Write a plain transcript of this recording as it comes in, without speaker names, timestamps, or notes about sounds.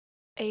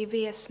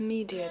AVS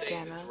Media State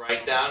Demo. is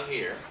right down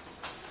here.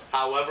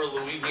 However,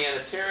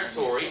 Louisiana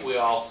Territory, we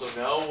also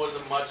know, was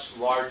a much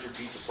larger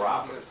piece of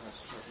property.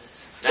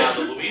 Now,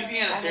 the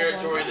Louisiana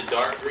Territory, the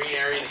dark green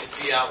area that you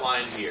see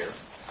outlined here,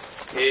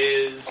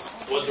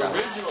 was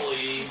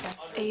originally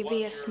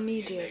AVS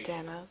Media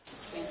Demo.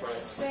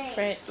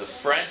 The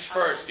French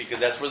first, because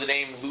that's where the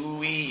name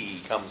Louis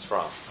comes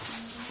from.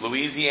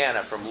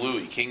 Louisiana, from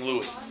Louis, King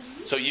Louis.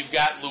 So you've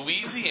got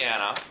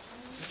Louisiana.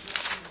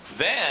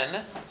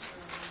 Then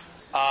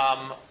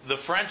the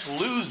French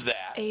lose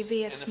that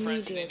AVS in the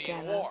French Media and Indian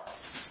Demo. War.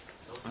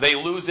 They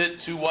lose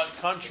it to what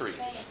country?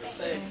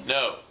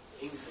 No.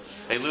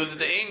 They lose it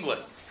to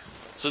England.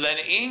 So then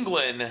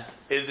England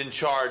is in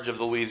charge of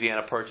the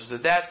Louisiana Purchase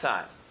at that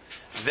time.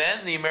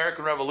 Then the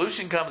American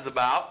Revolution comes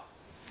about.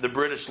 The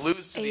British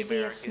lose to the AVS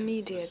Americans.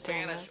 Media The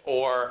Spanish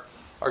Demo.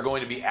 are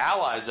going to be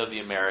allies of the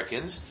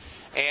Americans.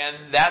 And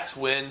that's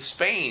when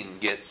Spain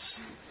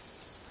gets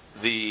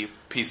the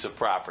piece of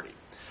property.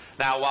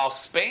 Now, while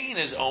Spain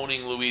is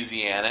owning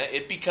Louisiana,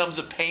 it becomes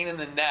a pain in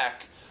the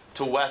neck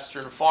to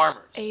Western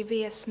farmers.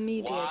 AVS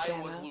Media Why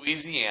Demo. was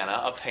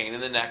Louisiana a pain in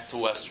the neck to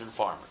Western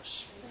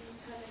farmers?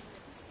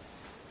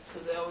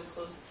 Because they always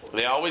close the port.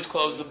 They always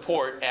closed the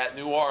port at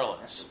New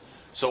Orleans.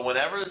 So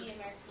whenever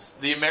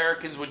the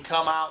Americans would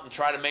come out and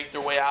try to make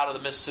their way out of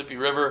the Mississippi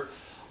River,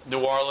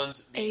 New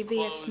Orleans being AVS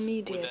closed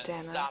Media would then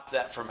Demo. stop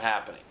that from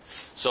happening.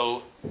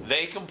 So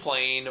they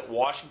complained.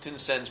 Washington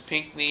sends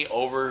Pinckney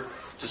over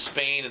to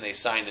Spain, and they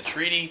sign the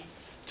treaty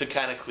to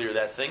kind of clear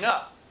that thing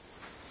up.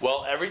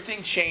 Well,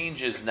 everything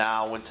changes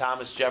now when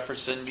Thomas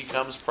Jefferson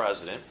becomes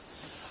president.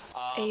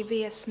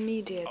 AVS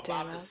Media About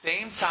Demo. the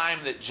same time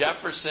that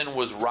Jefferson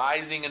was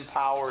rising in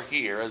power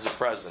here as a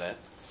president,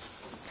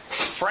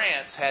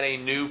 France had a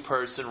new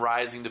person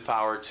rising to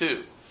power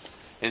too.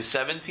 In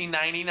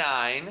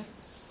 1799,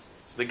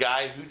 the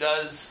guy who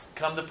does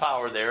come to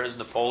power there is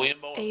Napoleon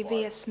Bonaparte.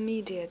 AVS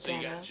Media So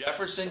you Demo. got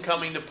Jefferson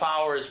coming to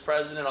power as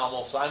president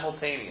almost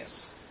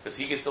simultaneous, because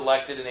he gets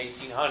elected in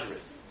 1800.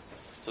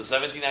 So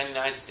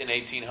 1799 and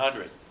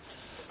 1800.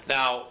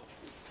 Now,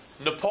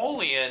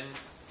 Napoleon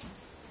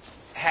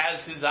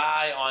has his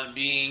eye on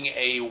being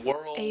a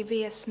world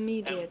AVS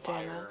Media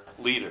empire Demo.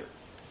 leader.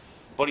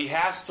 But he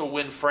has to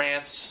win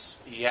France.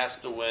 He has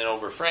to win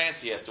over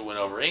France. He has to win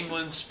over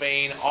England,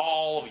 Spain.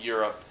 All of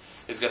Europe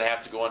is going to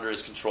have to go under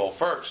his control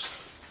first.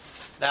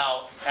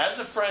 Now, as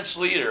a French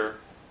leader,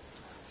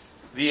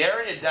 the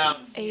area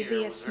down here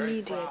was AVS very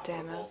Media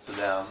profitable Demo. to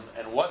them.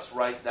 And what's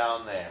right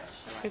down there?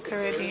 The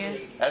Caribbean.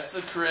 That's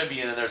the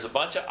Caribbean, and there's a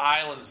bunch of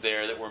islands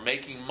there that were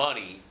making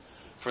money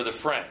for the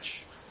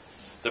French.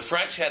 The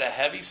French had a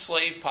heavy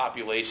slave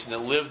population that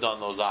lived on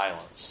those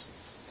islands.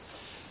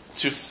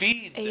 To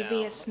feed them,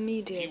 AVS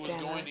Media he was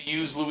Demo. going to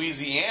use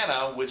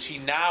Louisiana, which he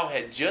now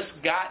had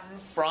just gotten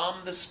from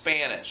the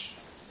Spanish,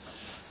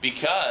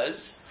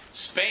 because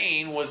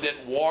Spain was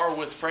at war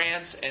with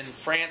France, and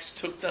France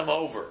took them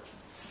over.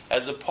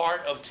 As a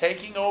part of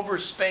taking over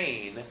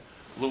Spain,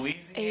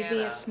 Louisiana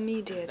AVS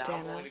Media is now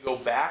Demo. going to go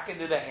back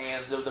into the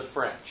hands of the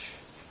French.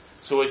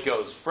 So it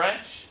goes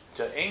French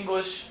to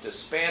English to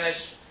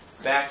Spanish,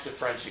 back to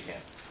French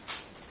again.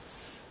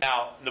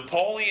 Now,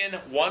 Napoleon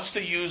wants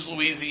to use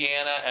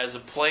Louisiana as a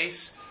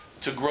place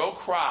to grow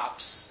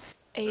crops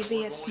that were AVS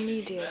going to be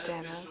Media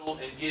Demo. beneficial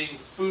in getting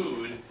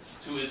food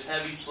to his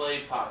heavy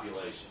slave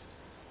population.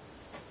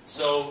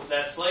 So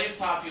that slave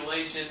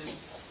population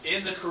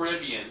in the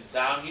Caribbean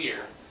down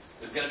here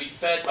is going to be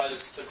fed by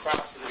the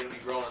crops that are going to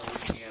be grown in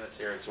Louisiana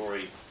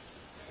Territory.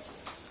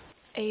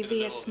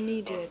 AVS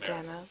Media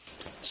Demo.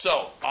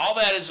 So all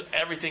that is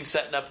everything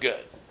setting up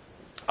good.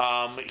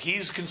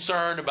 He's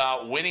concerned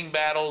about winning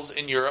battles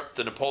in Europe.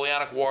 The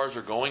Napoleonic Wars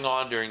are going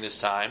on during this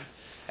time,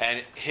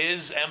 and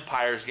his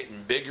empire is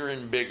getting bigger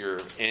and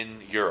bigger in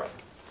Europe.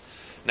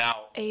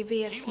 Now, he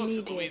AVS looks at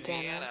Media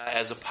Louisiana Demo.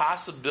 as a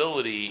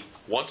possibility,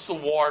 once the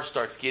war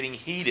starts getting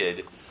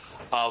heated,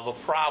 of a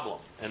problem.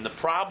 And the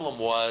problem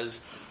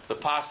was the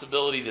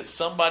possibility that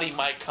somebody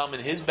might come in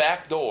his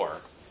back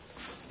door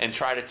and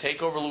try to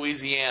take over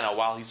Louisiana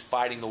while he's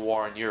fighting the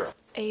war in Europe.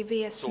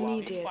 AVS So while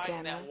he's Media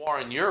fighting Demo. that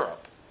war in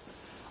Europe,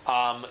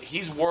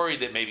 he's worried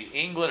that maybe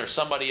England or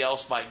somebody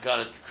else might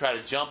gonna try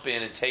to jump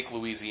in and take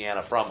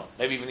Louisiana from him.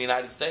 Maybe even the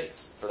United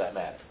States, for that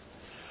matter.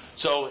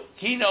 So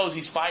he knows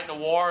he's fighting a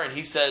war, and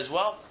he says,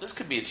 well, this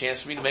could be a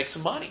chance for me to make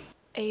some money.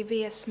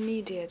 AVS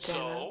Media Demo.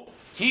 So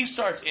he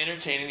starts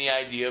entertaining the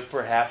idea of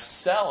perhaps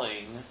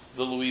selling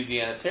the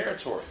Louisiana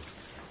Territory.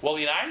 Well,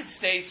 the United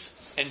States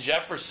and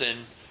Jefferson,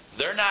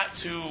 they're not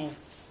too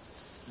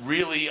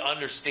really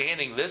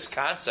understanding this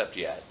concept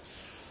yet.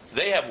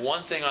 They have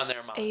one thing on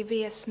their mind.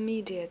 AVS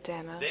Media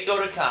Demo. They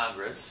go to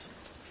Congress.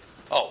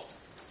 Oh,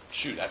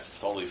 shoot, I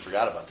totally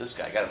forgot about this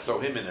guy. I got to throw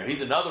him in there.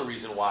 He's another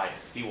reason why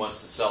he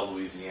wants to sell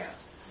Louisiana.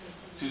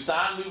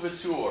 Toussaint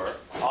Louverture,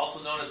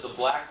 also known as the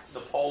Black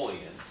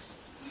Napoleon,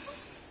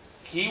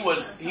 he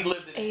lived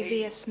in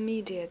Haiti. AVS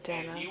Media And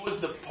Demo. he was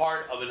the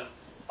part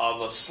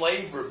of a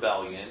slave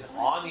rebellion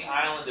on the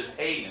island of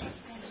Haiti,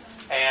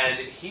 and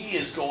he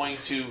is going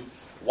to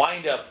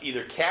wind up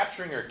either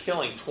capturing or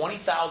killing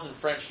 20,000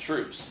 French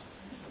troops.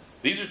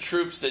 These are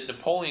troops that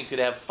Napoleon could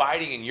have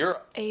fighting in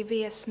Europe.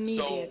 AVS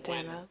Media So when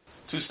Demo.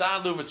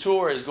 Toussaint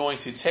Louverture is going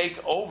to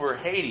take over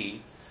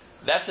Haiti,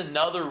 that's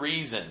another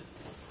reason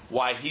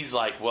why he's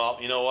like, well,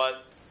 you know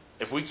what?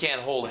 If we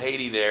can't hold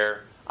Haiti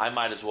there, I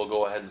might as well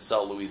go ahead and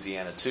sell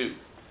Louisiana too.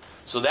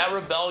 So that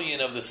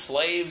rebellion of the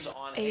slaves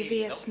on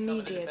Haiti, AVS they'll become an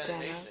Media independent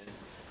Demo. nation,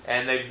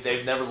 and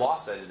they've never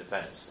lost that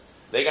independence.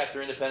 They got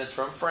their independence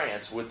from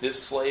France with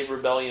this slave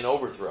rebellion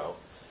overthrow,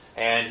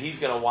 and he's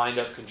going to wind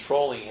up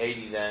controlling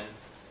Haiti then,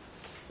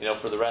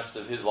 for the rest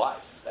of his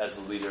life as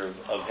the leader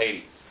of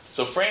Haiti.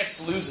 So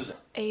France loses it.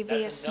 That's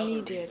AVS another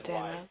Media reason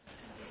why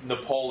Demo.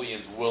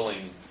 Napoleon's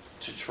willing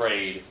to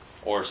trade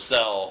or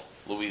sell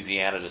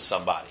Louisiana to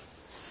somebody.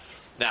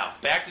 Now,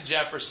 back to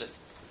Jefferson.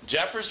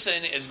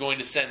 Jefferson is going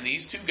to send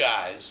these two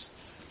guys,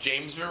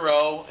 James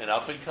Monroe, an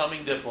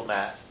up-and-coming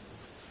diplomat,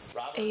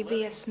 Robert AVS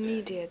Livingston,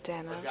 Media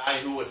Demo. a guy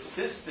who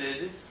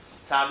assisted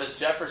Thomas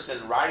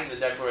Jefferson writing the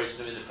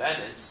Declaration of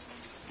Independence.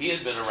 He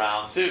had been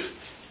around too.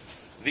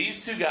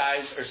 These two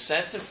guys are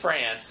sent to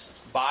France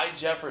by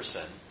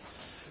Jefferson.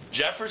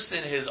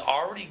 Jefferson has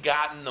already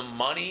gotten the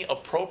money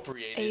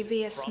appropriated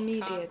AVS from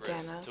Media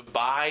Congress Demo. to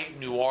buy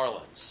New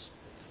Orleans.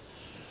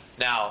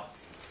 Now,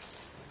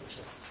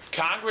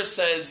 Congress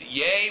says,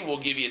 yay, we'll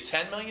give you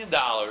 $10 million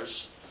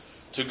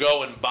to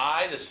go and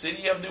buy the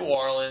city of New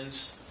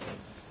Orleans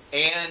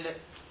and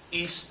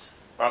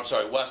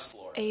West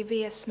Florida.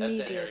 AVS That's that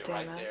Media area Demo.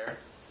 right there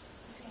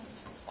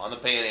on the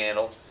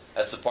Panhandle.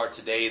 That's the part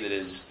today that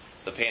is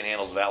the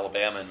Panhandles of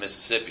Alabama and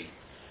Mississippi,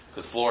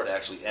 because Florida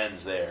actually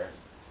ends there.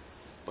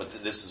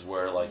 But this is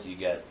where, you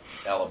get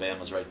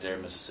Alabama's right there,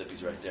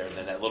 Mississippi's right there, and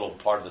then that little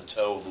part of the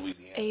toe of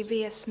Louisiana.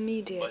 AVS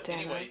Media But Demo.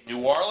 anyway, New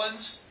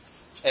Orleans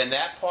and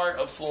that part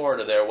of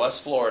Florida there,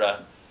 West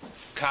Florida,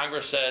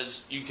 Congress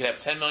says you can have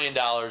 $10 million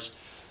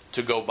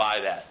to go buy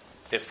that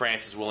if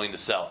France is willing to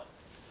sell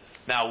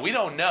it. Now, we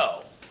don't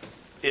know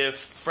if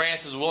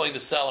France is willing to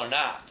sell or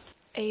not.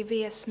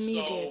 AVS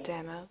Media So-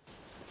 Demo.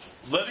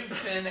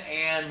 Livingston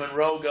and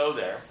Monroe go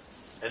there,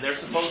 and they're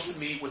supposed to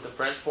meet with the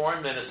French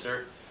foreign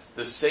minister,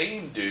 the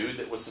same dude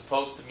that was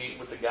supposed to meet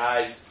with the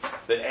guys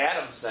that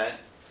Adams sent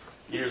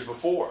years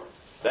before.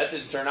 That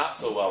didn't turn out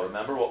so well,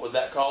 remember? What was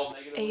that called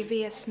negatively?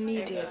 AVS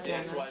Media That's the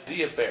Demo.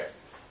 XYZ affair.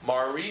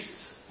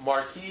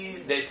 Marquis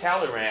de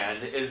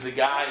Talleyrand is the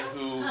guy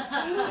who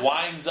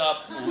winds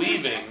up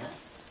leaving.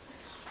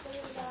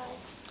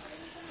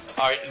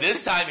 All right,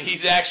 this time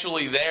he's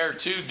actually there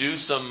to do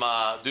some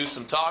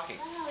talking.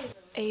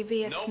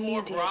 AVS No more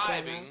Media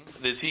bribing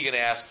Demo. is he going to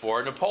ask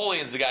for.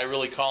 Napoleon's the guy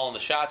really calling the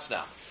shots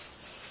now.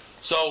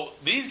 So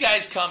these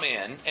guys come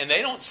in and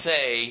they don't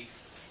say,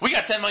 "We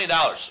got $10 million.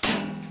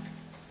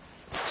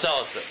 Sell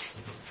us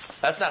this."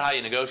 That's not how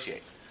you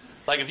negotiate.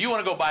 Like if you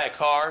want to go buy a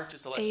car,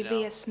 just to let you know,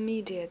 AVS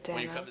Media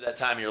when you Demo. come to that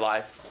time of your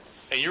life,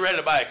 and you're ready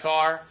to buy a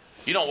car,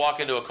 you don't walk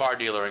into a car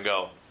dealer and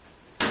go,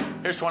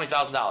 "Here's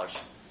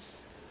 $20,000.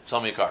 Sell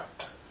me a car."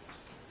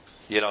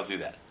 You don't do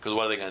that, because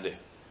what are they going to do?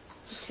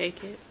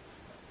 Take it.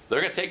 They're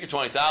going to take your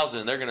 $20,000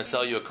 and they're going to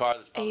sell you a car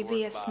that's probably worth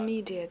AVS about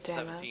Media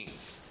Demo. 17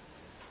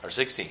 or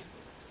 16.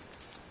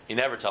 You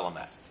never tell them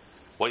that.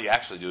 What you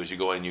actually do is you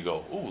go in and you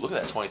go, "Ooh, look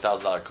at that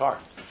 $20,000 car.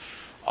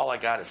 All I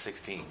got is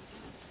 16."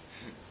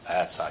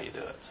 That's how you do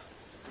it.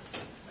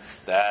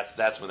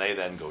 That's when they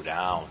then go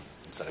down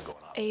instead of going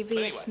up. But AVS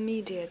anyway,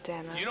 Media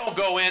Demo. you don't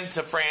go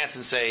into France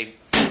and say,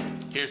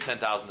 "Here's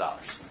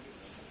 $10,000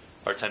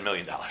 or $10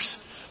 million."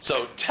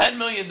 So $10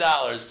 million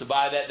to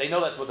buy that. They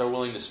know that's what they're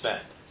willing to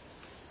spend.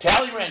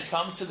 Talleyrand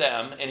comes to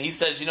them and he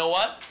says, "You know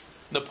what?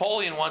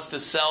 Napoleon wants to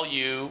sell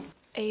you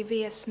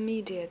AVS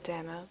Media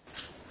Demo.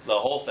 the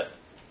whole thing."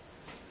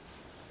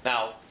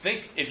 Now,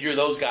 think if you're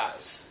those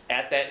guys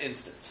at that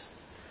instance.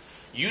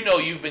 You know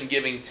you've been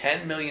giving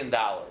 $10 million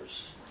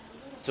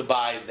to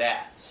buy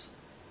that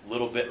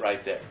little bit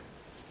right there.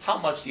 How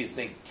much do you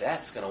think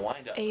that's going to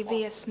wind up costing?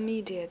 AVS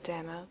Media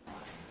Demo.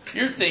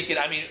 You're thinking,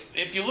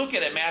 if you look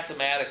at it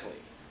mathematically,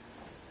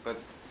 But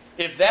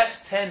if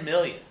that's $10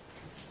 million,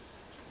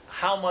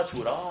 how much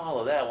would all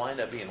of that wind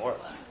up being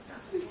worth?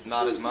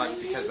 not as much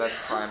because that's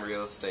prime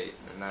real estate,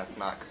 and that's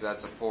not because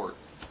that's a port.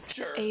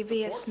 Sure. the port's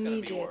AVS gonna be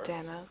Media worth.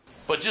 Demo.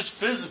 But just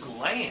physical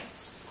land.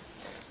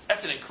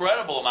 That's an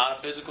incredible amount of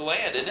physical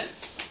land, isn't it?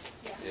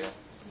 Yeah.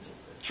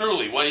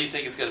 Truly, what do you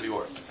think it's going to be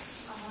worth?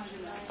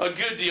 A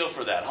good deal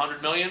for that.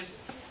 $100 million?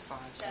 5,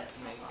 6,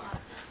 and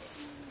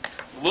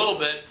 8. Little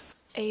bit.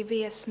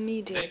 AVS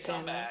Media They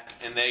come Demo. back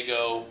and they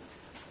go.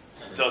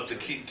 So to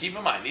keep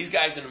in mind, these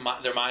guys in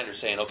their mind are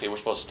saying, "Okay, we're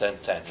supposed to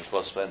spend 10. We're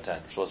supposed to spend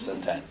 10. We're supposed to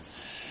spend 10."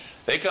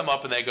 They come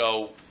up and they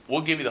go,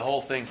 "We'll give you the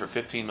whole thing for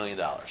 $15 million."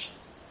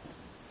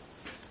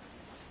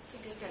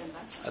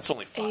 That's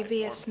only $5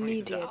 AVS more million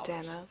Media dollars.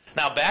 Demo.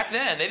 Now, back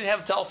then, they didn't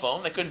have a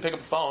telephone. They couldn't pick up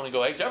the phone and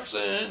go, "Hey,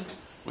 Jefferson,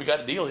 we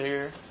got a deal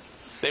here."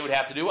 They would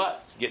have to do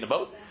what? Get in a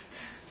boat,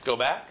 go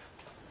back,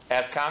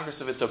 ask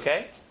Congress if it's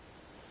okay.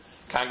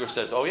 Congress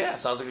says, "Oh, yeah,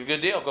 sounds like a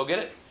good deal. Go get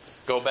it."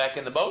 Go back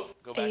in the boat,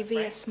 go back to AVS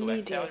France, go back to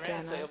Media Talleyrand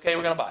and say, Demo. "Okay,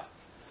 we're going to buy."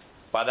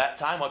 By that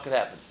time, what could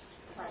happen?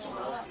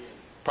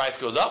 Price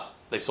goes up.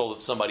 They sold it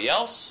to somebody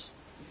else.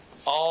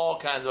 All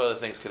kinds of other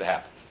things could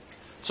happen.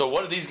 So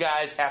what do these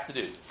guys have to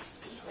do?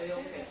 Say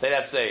okay. They'd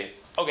have to say,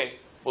 okay,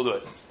 we'll do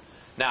it.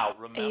 Now,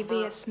 remember,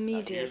 AVS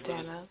Media here's where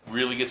this demo.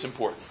 really gets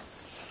important.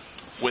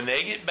 When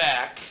they get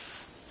back,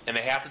 and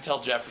they have to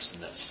tell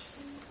Jefferson this,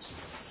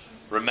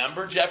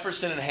 remember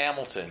Jefferson and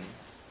Hamilton,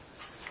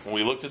 when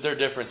we looked at their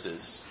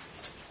differences,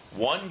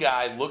 one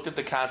guy looked at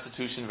the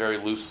Constitution very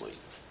loosely.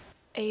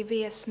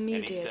 AVS And he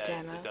Media said,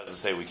 demo. it doesn't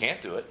say we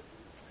can't do it.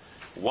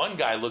 One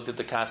guy looked at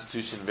the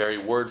Constitution very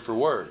word for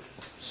word,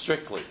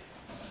 strictly.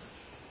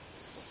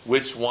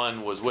 Which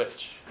one was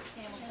which?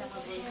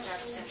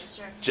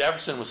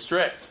 Jefferson was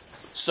strict.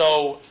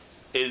 So,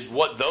 is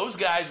what those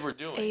guys were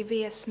doing,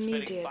 AVS spending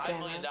Media $5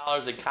 million demo.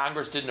 that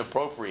Congress didn't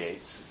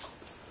appropriate,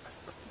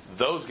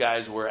 those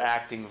guys were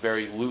acting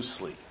very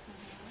loosely.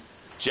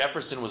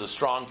 Jefferson was a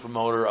strong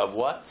promoter of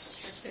what?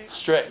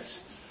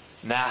 Strict.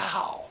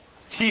 Now,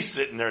 he's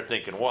sitting there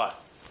thinking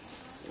what?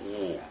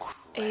 Oh, crap.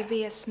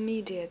 AVS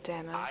Media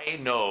demo. I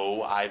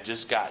know I've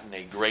just gotten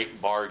a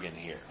great bargain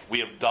here. We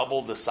have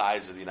doubled the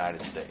size of the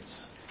United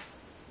States.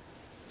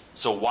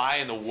 So why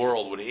in the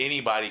world would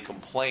anybody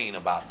complain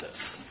about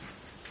this?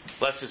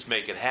 Let's just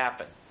make it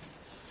happen.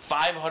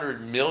 500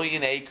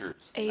 million acres.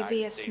 the United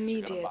AVS States are gonna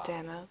Media buy.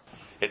 demo.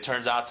 It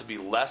turns out to be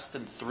less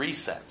than 3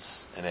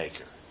 cents an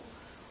acre.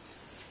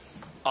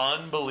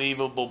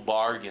 Unbelievable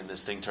bargain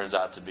this thing turns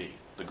out to be.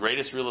 The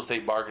greatest real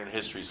estate bargain in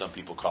history, some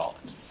people call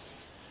it.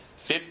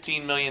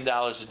 $15 million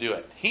to do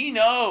it. He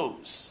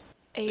knows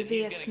that he's AVS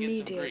gonna get some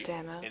Media grief.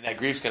 demo. And that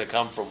grief's going to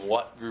come from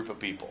what group of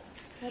people?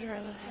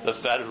 Federalist. The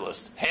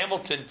Federalists.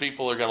 Hamilton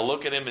people are going to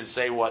look at him and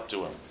say what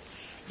to him?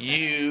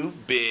 You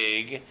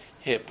big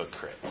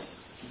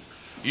hypocrites.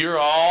 You're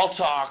all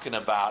talking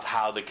about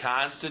how the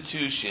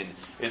Constitution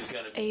is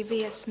going to be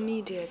AVS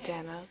Media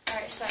demo. All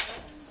right, so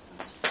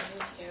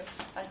here's two.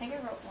 I think I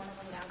wrote one of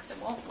them down because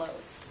it won't load.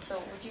 So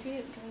would you be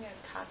giving me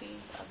a copy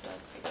of the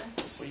paper?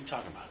 What are you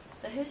talking about?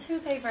 The Who's Who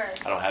paper.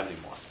 I don't have any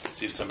more.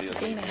 See if somebody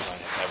else might Dana.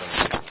 have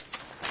any.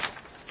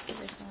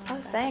 Oh,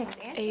 thanks.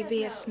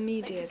 AVS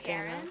Media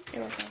demo.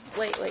 You're welcome.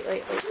 Wait.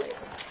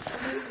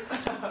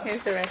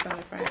 Here's the rest on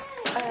the front.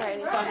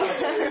 Alrighty.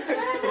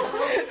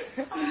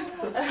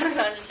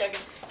 I'm just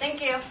joking.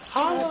 Thank you.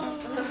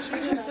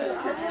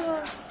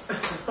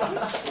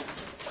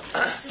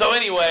 So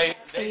anyway,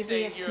 they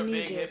say AVS you're a big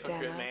Media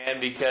hypocrite, demo. man,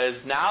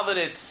 because now that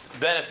it's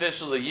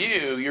beneficial to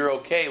you, you're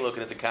okay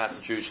looking at the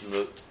Constitution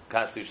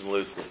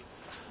loosely.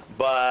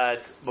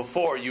 But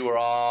before, you were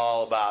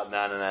all about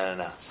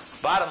no.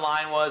 Bottom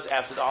line was,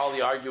 after all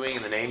the arguing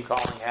and the name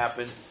calling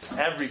happened,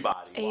 everybody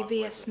walked away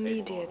AVS from the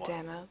table Media at once.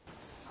 demo.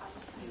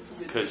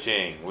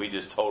 Ka-ching. We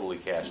just totally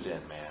cashed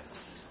in, man.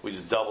 We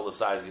just doubled the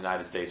size of the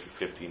United States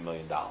for $15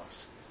 million.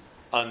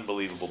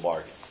 Unbelievable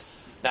bargain.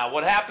 Now,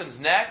 what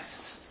happens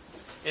next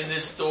in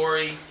this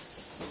story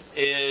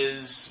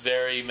is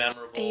very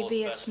memorable,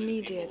 AVS especially to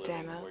Media people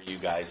living demo. where you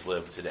guys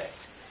live today.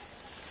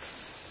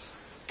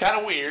 Kind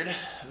of weird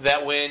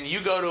that when you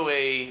go to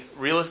a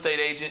real estate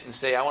agent and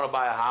say, I want to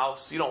buy a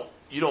house, you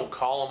don't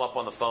call them up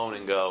on the phone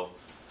and go,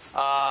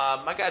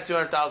 I got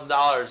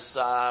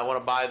 $200,000. I want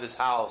to buy this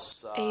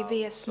house.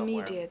 AVS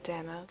somewhere. Media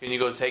demo. Can you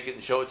go take it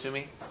and show it to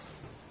me?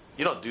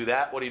 You don't do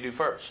that. What do you do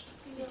first?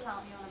 You tell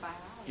them you want to buy a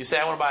house. You say,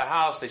 I want to buy a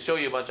house. They show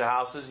you a bunch of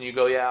houses, and you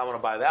go, yeah, I want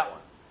to buy that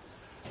one.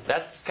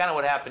 That's kind of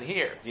what happened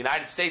here. The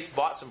United States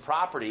bought some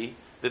property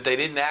that they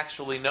didn't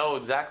actually know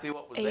exactly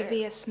what was there.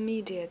 AVS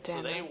Media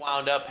So they demo.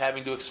 wound up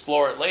having to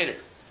explore it later.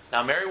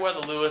 Now,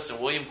 Meriwether Lewis and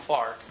William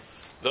Clark,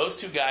 those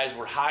two guys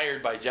were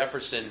hired by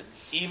Jefferson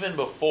even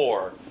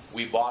before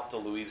we bought the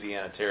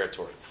Louisiana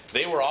Territory.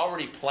 They were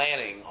already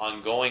planning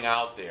on going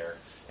out there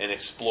and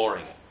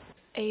exploring it.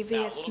 Now, a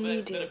AVS little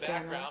Media bit of demo.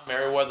 background.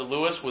 Meriwether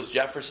Lewis was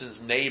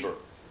Jefferson's neighbor.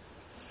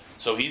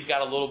 So he's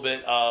got a little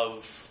bit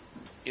of,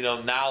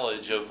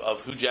 knowledge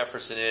of who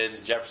Jefferson is,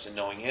 and Jefferson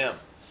knowing him.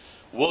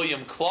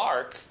 William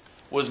Clark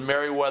was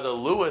Meriwether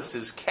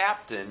Lewis's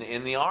captain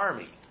in the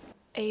army.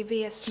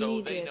 AVS So they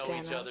Media know each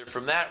demo. other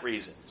from that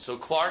reason. So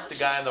Clark, the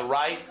guy on the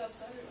right,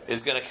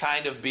 is going to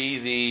kind of be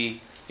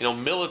the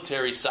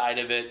military side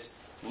of it.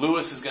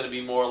 Lewis is going to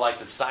be more like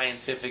the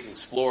scientific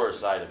explorer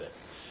side of it.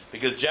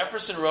 Because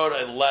Jefferson wrote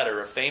a letter,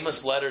 a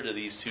famous letter to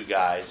these two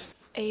guys.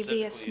 AVS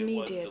Specifically, it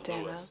was Media to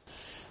demo. Lewis.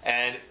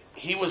 And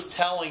he was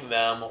telling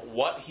them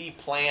what he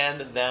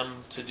planned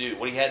them to do,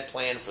 what he had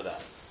planned for them.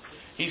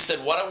 He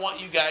said, what I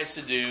want you guys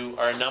to do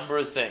are a number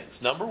of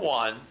things. Number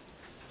one,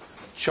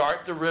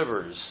 chart the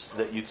rivers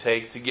that you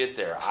take to get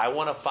there. I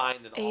want to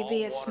find an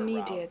AVS all-water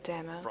Media route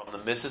demo. from the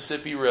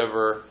Mississippi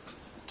River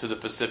to the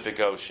Pacific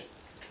Ocean.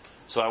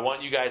 So I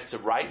want you guys to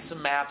write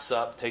some maps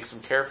up, take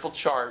some careful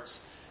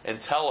charts, and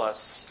tell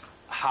us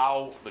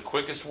how the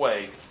quickest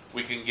way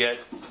we can get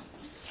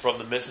from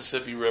the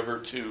Mississippi River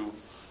to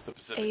the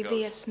Pacific Ocean.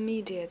 AVS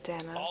Media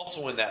demo.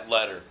 Also in that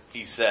letter,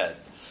 he said,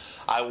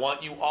 I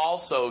want you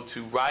also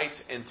to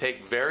write and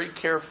take very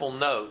careful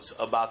notes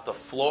about the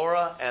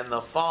flora and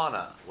the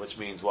fauna, which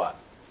means what?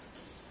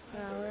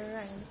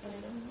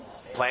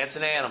 Plants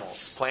and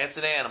animals. Plants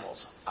and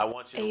animals. I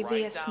want you to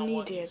write AVS down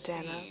what Media you've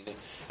Demo. seen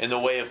in the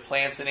way of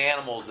plants and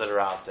animals that are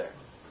out there.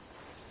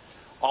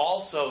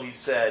 Also, he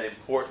said,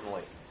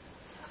 importantly,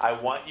 I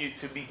want you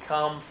to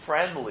become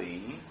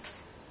friendly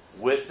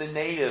with the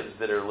natives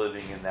that are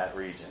living in that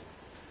region.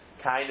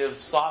 Kind of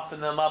soften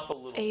them up a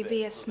little bit.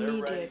 AVS So they're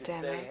Media ready to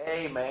Demo. say,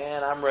 hey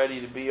man, I'm ready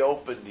to be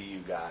open to you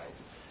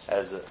guys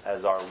as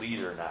our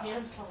leader now.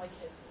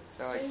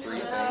 So like three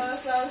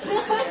things.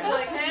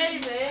 like, hey,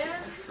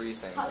 man. Three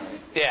things. Right?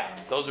 Yeah,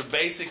 those are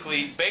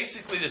basically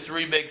the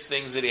three big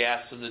things that he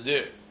asked them to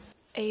do.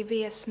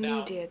 AVS Now,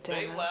 Media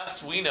they Demo.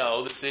 left, we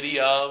know, the city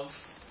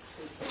of...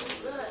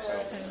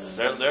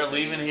 So They're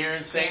leaving here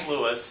in St.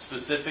 Louis.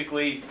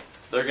 Specifically,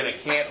 they're going to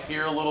camp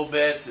here a little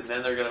bit, and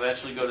then they're going to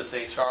eventually go to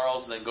St.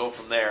 Charles and then go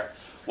from there.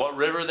 What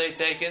river are they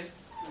taking?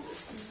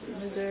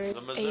 Missouri.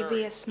 The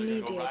Missouri. AVS They're gonna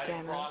go Media right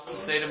Demo. across the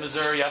state of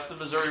Missouri, up the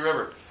Missouri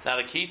River. Now,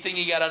 the key thing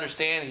you got to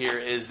understand here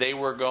is they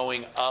were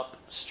going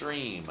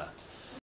upstream.